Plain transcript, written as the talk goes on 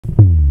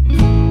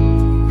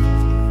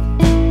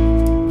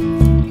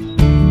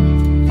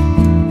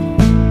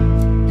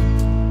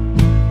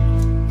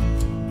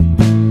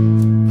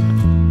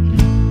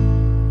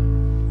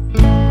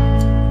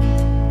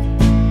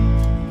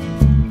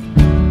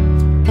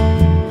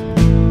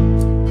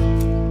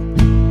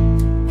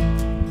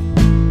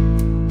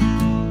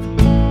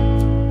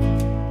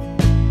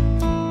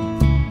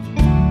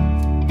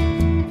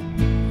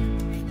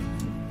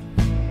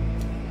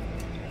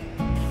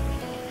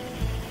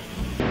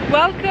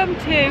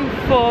Welcome to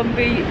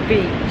Formby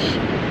Beach.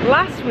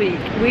 Last week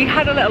we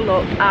had a little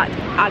look at,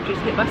 I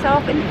just hit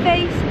myself in the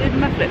face with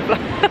my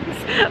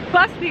flip-flops.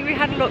 Last week we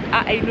had a look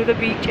at another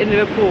beach in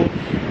Liverpool,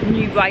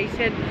 New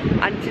Brighton,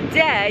 and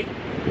today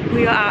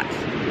we are at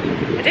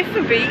a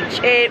different beach.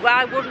 Well,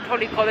 I wouldn't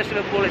probably call this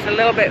Liverpool, it's a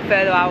little bit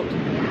further out.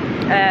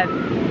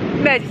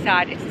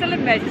 Merseyside. It's still in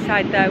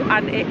Merseyside though,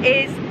 and it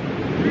is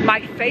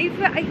my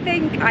favourite, I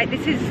think.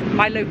 This is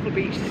my local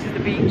beach. This is the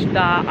beach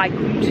that I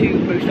come to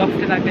most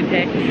often. I've been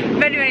here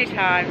many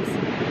times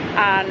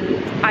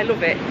and I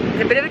love it.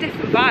 There's a bit of a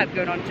different vibe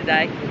going on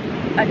today.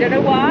 I don't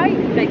know why.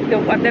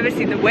 I've never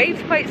seen the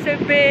waves quite so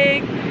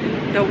big.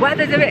 The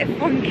weather's a bit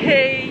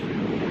funky.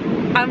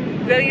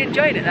 I'm really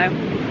enjoying it though.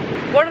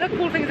 One of the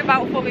cool things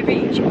about Formby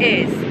Beach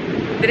is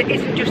that it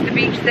isn't just the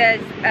beach.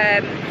 There's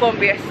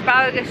Formby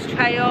Asparagus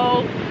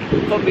Trail.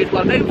 Formby is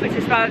well known for its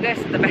asparagus,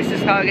 the best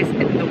asparagus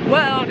in the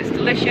world. It's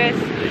delicious.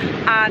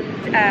 And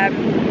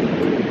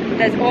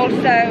there's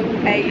also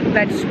a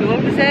red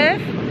squirrel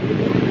reserve.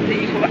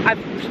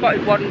 I've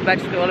spotted one red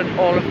squirrel in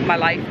all of my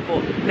life,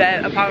 but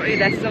apparently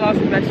there still are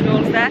some red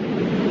squirrels there.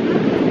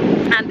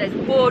 And there's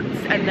woods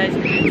and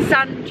there's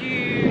sand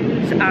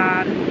dunes,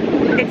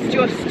 and it's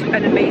just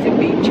an amazing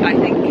beach, I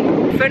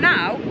think. For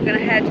now, we're going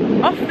to head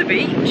off the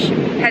beach,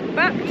 head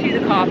back to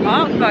the car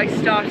park where I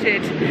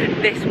started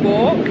this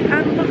walk,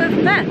 and we'll go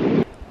from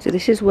there. So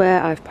this is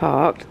where I've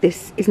parked.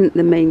 This isn't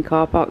the main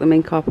car park. The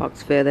main car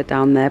park's further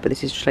down there, but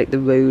this is just like the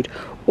road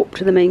up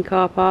to the main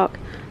car park.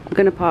 I'm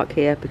going to park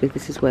here because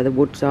this is where the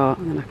woods are,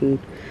 and then I can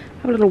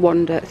have a little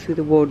wander through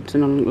the woods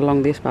and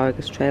along the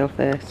Asparagus Trail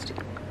first.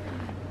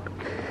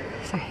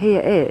 So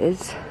here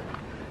is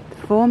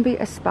the Formby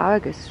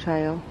Asparagus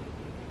Trail.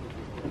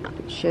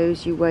 It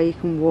shows you where you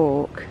can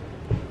walk.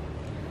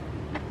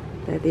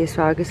 They're the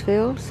asparagus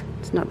fields.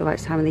 It's not the right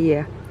time of the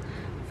year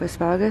for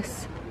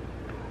asparagus.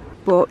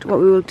 But what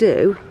we will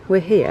do,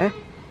 we're here,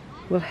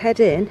 we'll head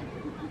in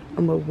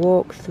and we'll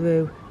walk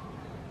through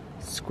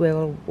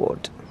Squirrel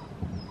Wood.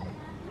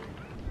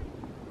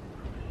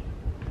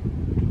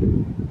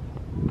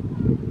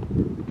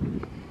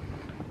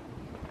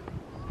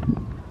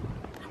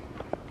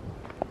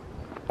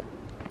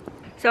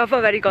 So I've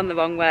already gone the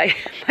wrong way.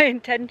 My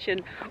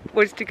intention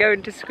was to go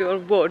into Squirrel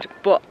Wood,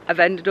 but I've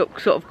ended up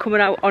sort of coming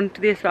out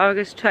onto the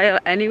Asparagus Trail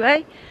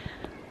anyway.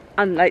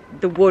 And like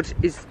the wood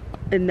is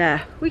in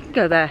there. We can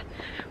go there.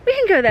 We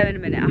can go there in a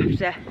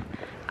minute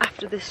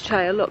after this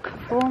trail. Look,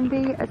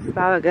 Formby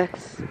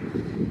Asparagus.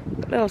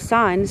 Little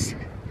signs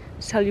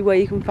to tell you where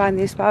you can find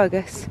the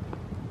asparagus.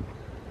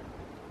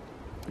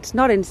 It's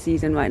not in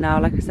season right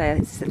now, like I say. I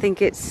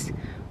think it's,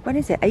 when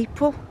is it,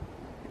 April?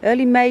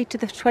 Early May to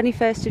the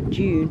 21st of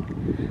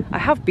June. I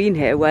have been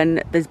here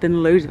when there's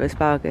been loads of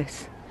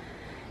asparagus.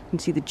 You can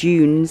see the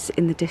dunes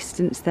in the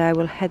distance there.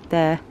 We'll head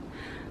there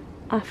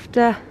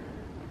after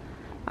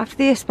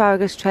the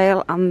Asparagus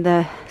Trail and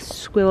the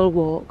Squirrel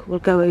Walk. We'll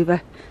go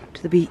over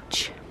to the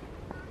beach.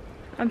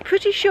 I'm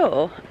pretty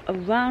sure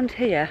around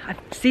here, I've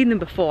seen them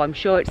before, I'm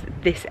sure it's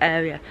this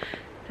area.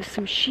 There's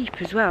some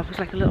sheep as well. It's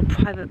like a little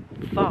private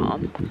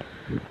farm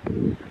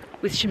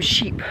with some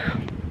sheep.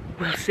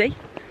 We'll see.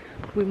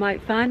 We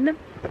might find them.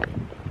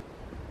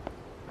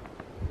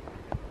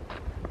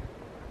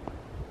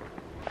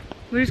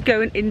 We're just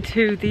going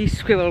into the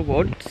Squirrel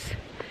Woods.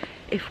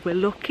 If we're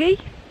lucky,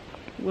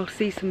 we'll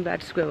see some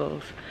red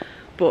squirrels,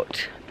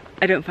 but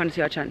I don't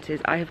fancy our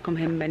chances. I have come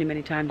here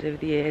many times over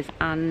the years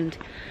and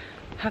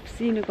have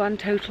seen a grand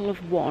total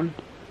of one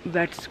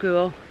red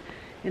squirrel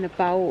in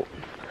about,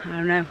 I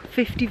don't know,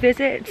 50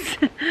 visits.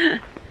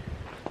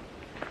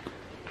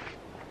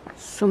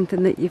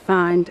 Something that you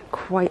find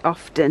quite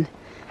often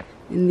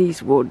in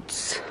these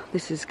woods.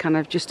 This is kind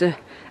of just a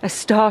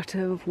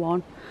starter of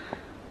one.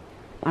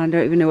 I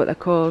don't even know what they're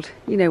called.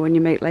 You know, when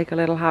you make like a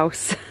little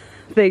house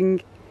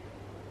thing.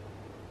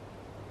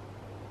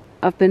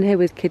 I've been here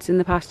with kids in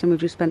the past and we've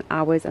just spent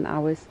hours and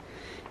hours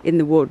in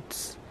the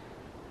woods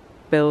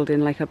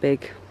building like a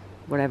big,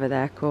 whatever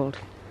they're called.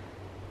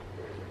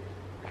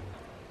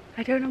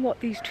 I don't know what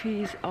these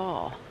trees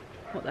are,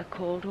 what they're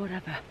called or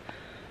whatever,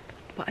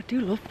 but I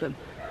do love them.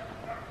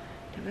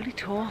 They're really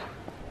tall.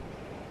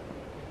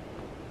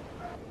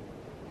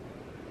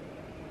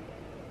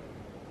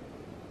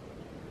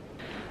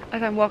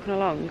 As I'm walking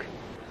along,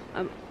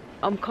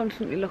 I'm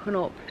constantly looking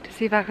up to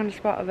see if I can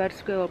spot a red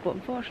squirrel, but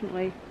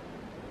unfortunately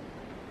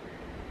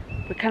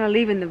we're kind of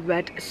leaving the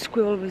red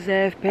squirrel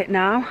reserve bit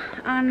now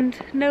and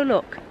no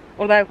luck.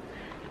 Although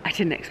I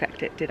didn't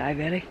expect it, did I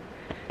really?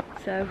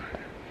 So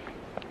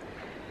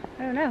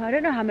I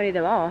don't know how many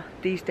there are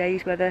these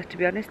days, whether, to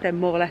be honest, they're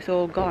more or less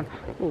all gone.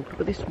 Oh, look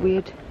at this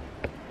weird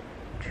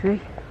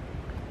tree.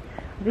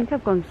 I think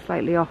I've gone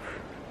slightly off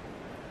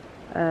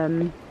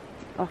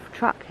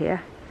track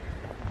here.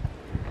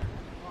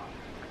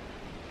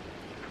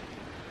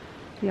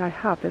 Yeah, I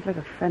have. There's like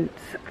a fence.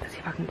 Let's see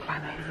if I can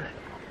climb over it.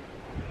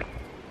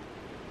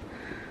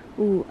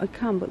 Oh, I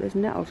can, but there's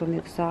nettles on the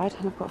other side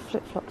and I've got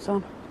flip-flops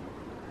on.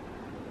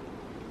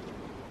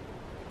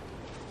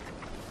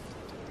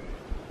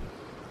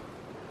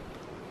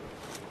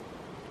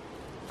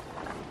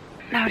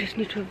 Now I just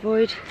need to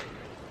avoid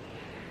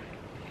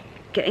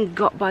getting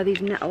got by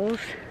these nettles.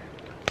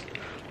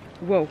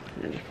 Whoa,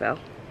 nearly fell.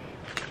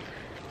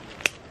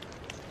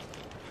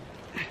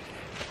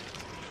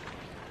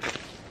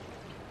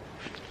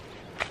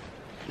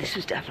 This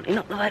was definitely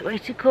not the right way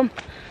to come.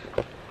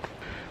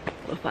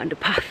 We'll find a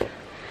path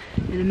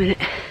in a minute.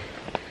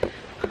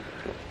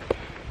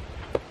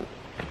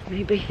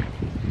 Maybe.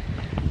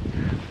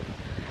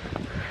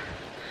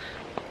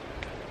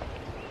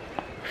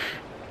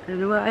 I don't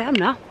know where I am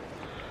now.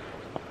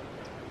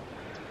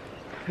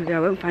 Maybe I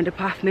won't find a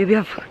path. Maybe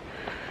I've...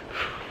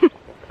 I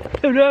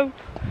don't know.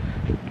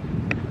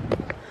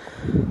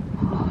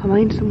 Oh, am I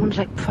in someone's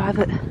like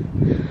private?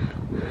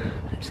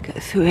 Let's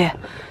get through here.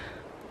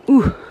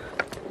 Ooh.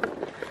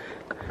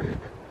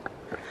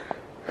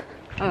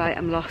 Alright,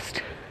 I'm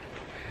lost.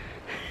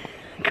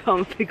 I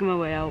can't figure my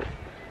way out.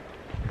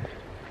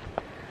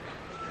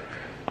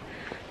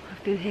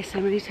 I've been here so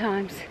many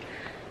times.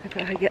 I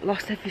bet I get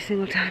lost every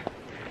single time.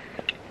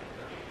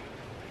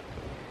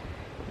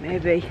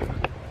 Maybe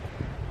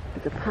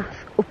there's a path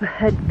up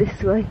ahead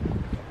this way.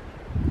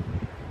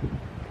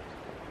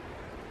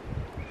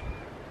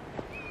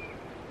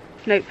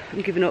 Nope,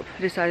 I'm giving up.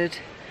 I decided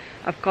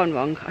I've gone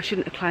wrong. I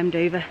shouldn't have climbed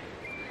over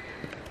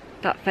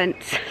that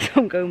fence, so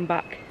I'm going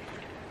back.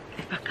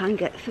 If I can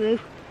get through.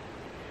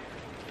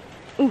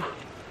 Ooh,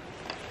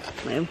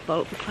 it's my own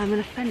fault for climbing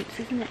a fence,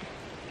 isn't it?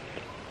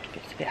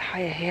 It's a bit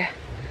higher here.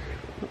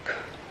 Look.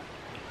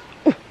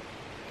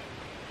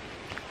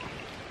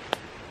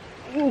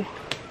 Ooh. Ooh.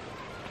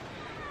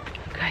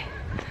 Okay,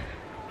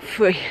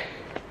 free.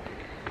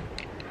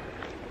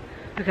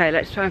 Okay,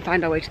 let's try and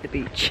find our way to the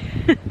beach.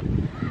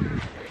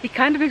 It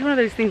kind of is one of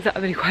those things that I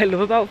really quite love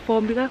about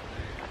Formby though,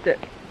 that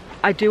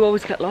I do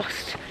always get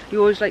lost. You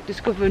always like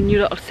discover a new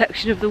little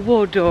section of the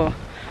wood or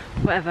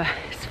whatever.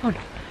 It's fun.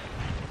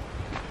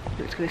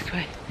 Let's go this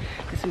way.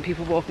 There's some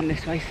people walking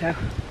this way, so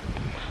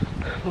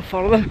we'll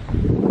follow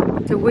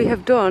them. So we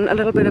have done a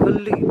little bit of a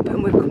loop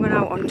and we're coming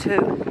out onto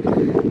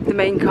the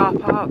main car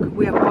park.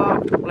 We are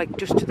parked like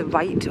just to the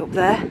right up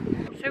there.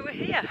 So we're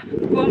here,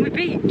 Formby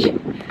Beach.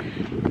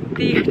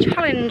 The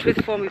challenge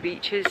with Formby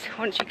Beach is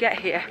once you get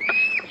here,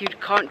 you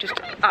can't just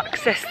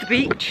access the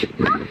beach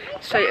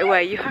straight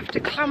away. You have to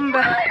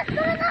clamber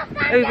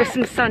over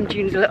some sand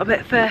dunes a little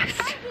bit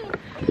first.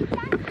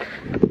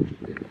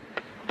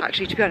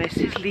 Actually, to be honest,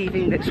 it's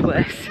leaving that's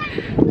worse.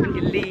 When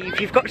you leave,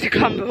 you've got to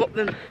clamber up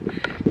them.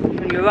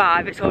 When you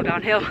arrive, it's all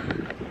downhill.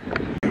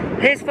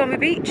 Here's Formby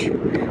Beach.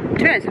 To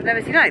be honest, I've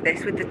never seen it like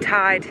this with the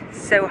tide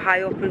so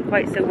high up and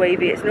quite so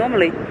wavy. It's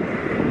normally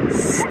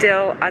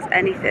still as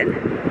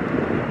anything.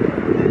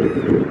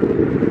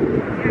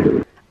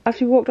 As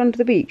we walked onto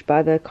the beach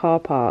by the car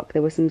park,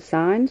 there were some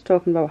signs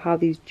talking about how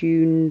these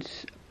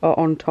dunes are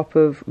on top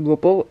of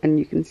rubble, and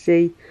you can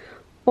see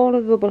all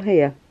of the rubble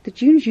here. The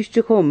dunes used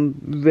to come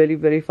really,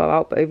 really far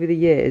out, but over the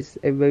years,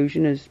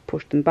 erosion has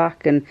pushed them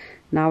back, and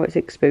now it's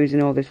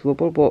exposing all this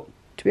rubble, but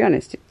to be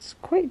honest, it's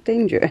quite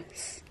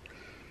dangerous.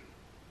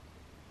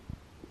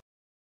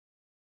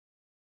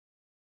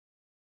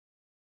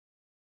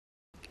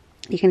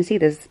 You can see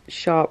there's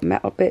sharp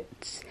metal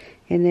bits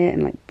in it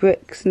and like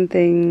bricks and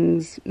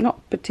things.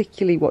 Not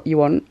particularly what you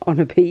want on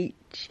a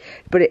beach,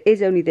 but it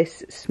is only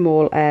this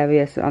small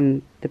area,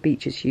 and the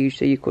beach is huge,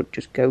 so you could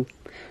just go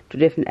to a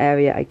different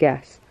area, I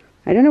guess.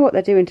 I don't know what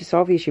they're doing to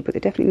solve the issue, but they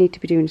definitely need to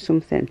be doing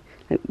something.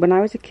 Like when I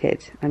was a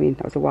kid, I mean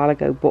that was a while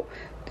ago, but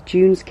the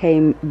dunes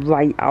came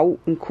right out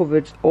and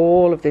covered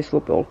all of this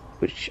rubble,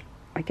 which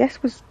I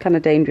guess was kind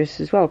of dangerous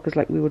as well, because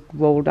like we would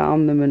roll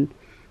down them and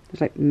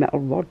there's like metal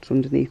rods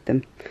underneath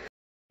them.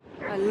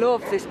 I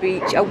love this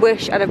beach. I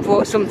wish I'd have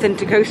brought something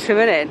to go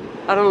swimming in.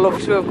 I'd have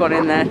loved to have gone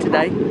in there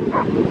today.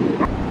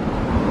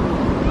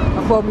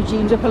 I've warmed my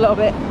jeans up a little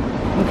bit.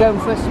 I'm going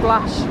for a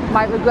splash.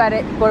 Might regret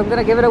it, but I'm going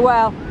to give it a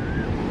whirl.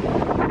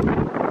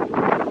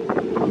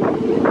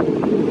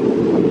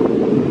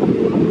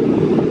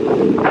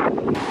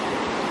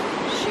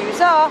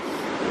 Shoes off.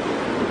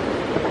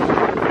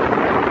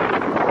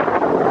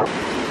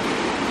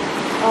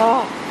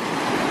 Oh.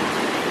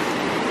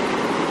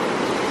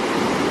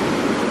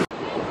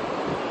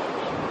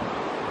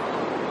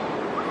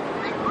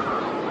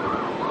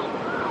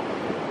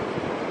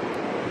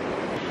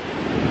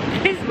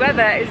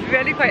 Weather is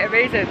really quite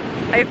amazing.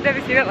 I've never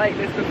seen it like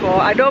this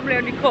before. I normally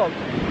only come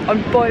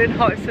on boiling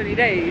hot sunny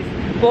days,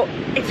 but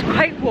it's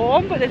quite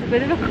warm, but there's a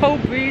bit of a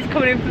cold breeze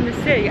coming in from the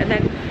sea, and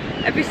then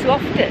every so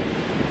often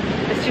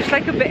there's just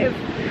like a bit of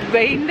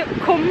rain that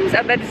comes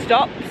and then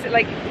stops.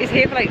 Like it's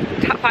here for like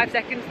 5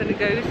 seconds, then it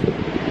goes.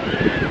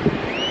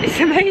 It's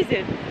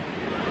amazing.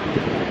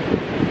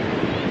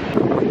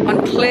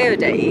 On clear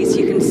days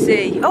you can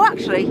see, oh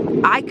actually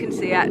I can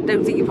see it, I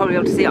don't think you'll probably be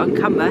able to see it on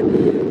camera,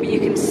 but you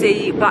can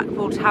see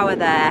Blackpool Tower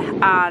there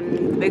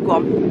and the big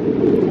one.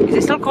 Is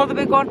it still called the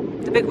big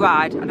one? The big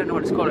ride? I don't know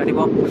what it's called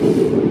anymore.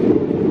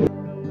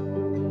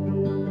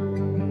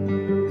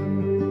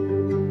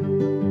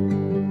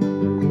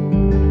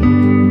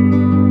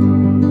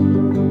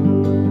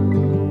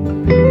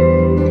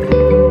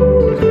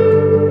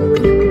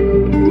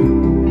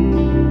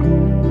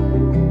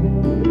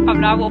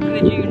 I'm now up in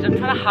the dunes. I'm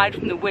trying to hide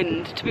from the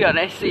wind, to be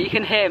honest, so you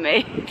can hear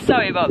me.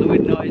 Sorry about the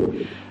wind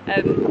noise.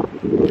 I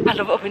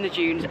love it up in the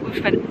dunes. We've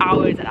spent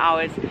hours and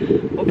hours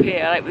up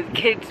here, like with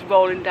kids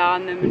rolling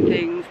down them and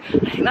things.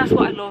 I think that's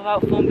what I love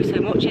about Formby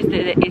so much, is that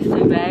it is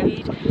so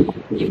varied.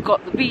 You've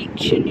got the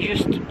beach and you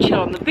just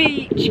chill on the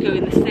beach, go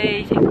in the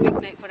sea, take a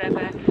picnic,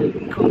 whatever. You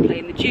can come play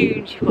in the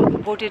dunes. You've got the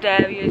wooded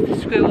areas, the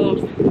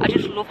squirrels. I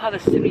just love how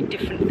there's so many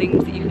different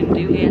things that you can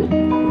do here.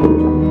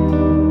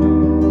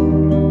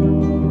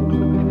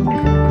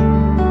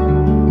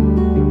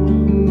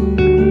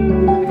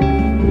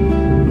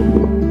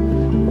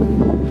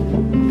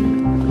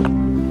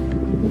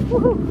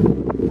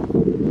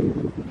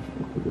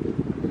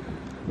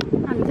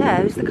 And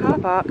there's the car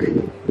park.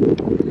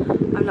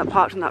 I'm not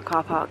parked in that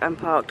car park, I'm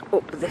parked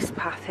up this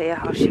path here.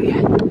 I'll show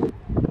you.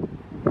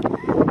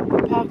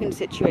 The parking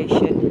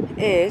situation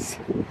is,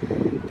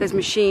 there's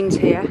machines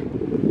here.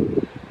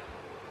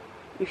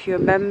 If you're a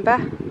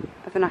member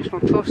of the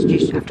National Trust, you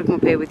just have to come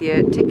up here with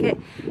your ticket.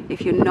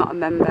 If you're not a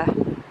member,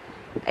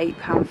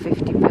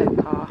 £8.50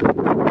 per car.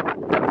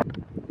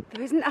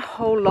 There isn't a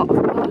whole lot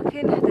of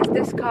parking. There's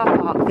this car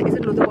park, there is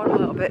another one a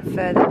little bit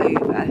further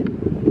over.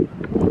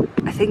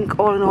 I think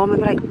all in all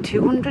maybe like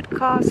 200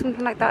 cars,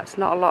 something like that. It's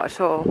not a lot at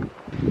all.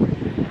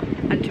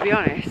 And to be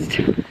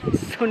honest,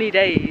 sunny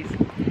days,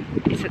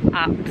 it's an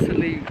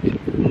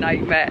absolute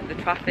nightmare. The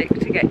traffic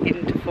to get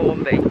into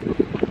Formby,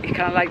 it's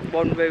kind of like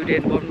one road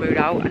in, one road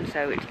out, and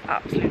so it's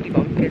absolutely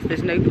bonkers.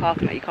 There's no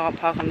parking, like you can't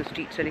park on the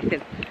streets or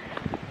anything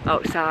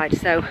outside.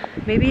 So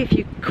maybe if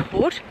you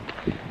could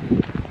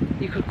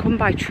come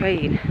by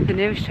train. The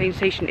nearest train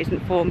station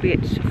isn't Formby,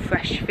 it's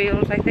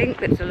Freshfields, I think.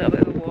 That's a little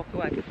bit of a walk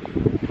away.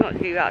 Not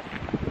too bad.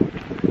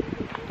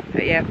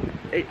 But yeah,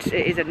 it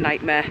is a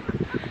nightmare.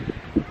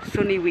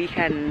 Sunny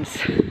weekends.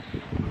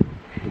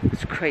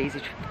 It's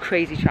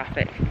crazy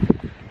traffic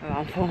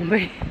around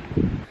Formby.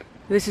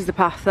 This is the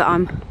path that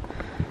I'm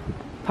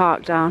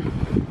parked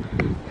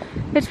down.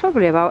 It's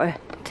probably about a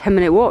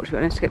 10-minute walk, to be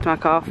honest, to get to my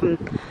car from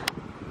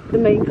the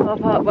main car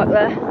park back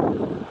there.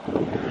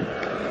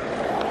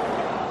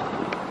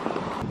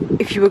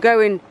 If you were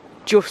going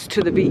just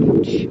to the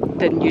beach,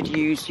 then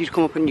you'd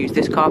come up and use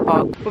this car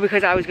park. But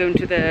because I was going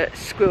to the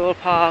squirrel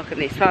park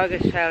and the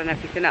Asparagus trail and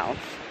everything else,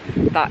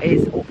 that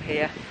is up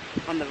here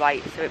on the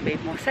right, so it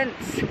made more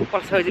sense.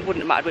 Well, I suppose it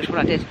wouldn't have mattered which one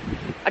I did.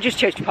 I just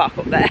chose to park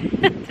up there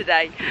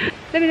today.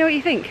 Let me know what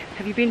you think.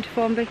 Have you been to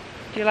Formby?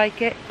 Do you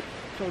like it?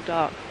 It's all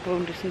dark. We're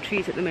under some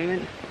trees at the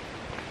moment.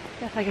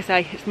 Yeah, like I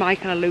say, it's my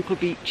kind of local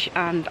beach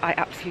and I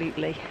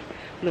absolutely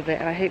love it.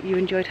 And I hope you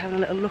enjoyed having a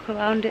little look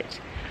around it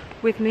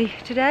with me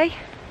today.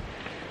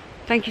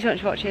 Thank you so much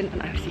for watching,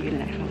 and I will see you in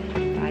the next one.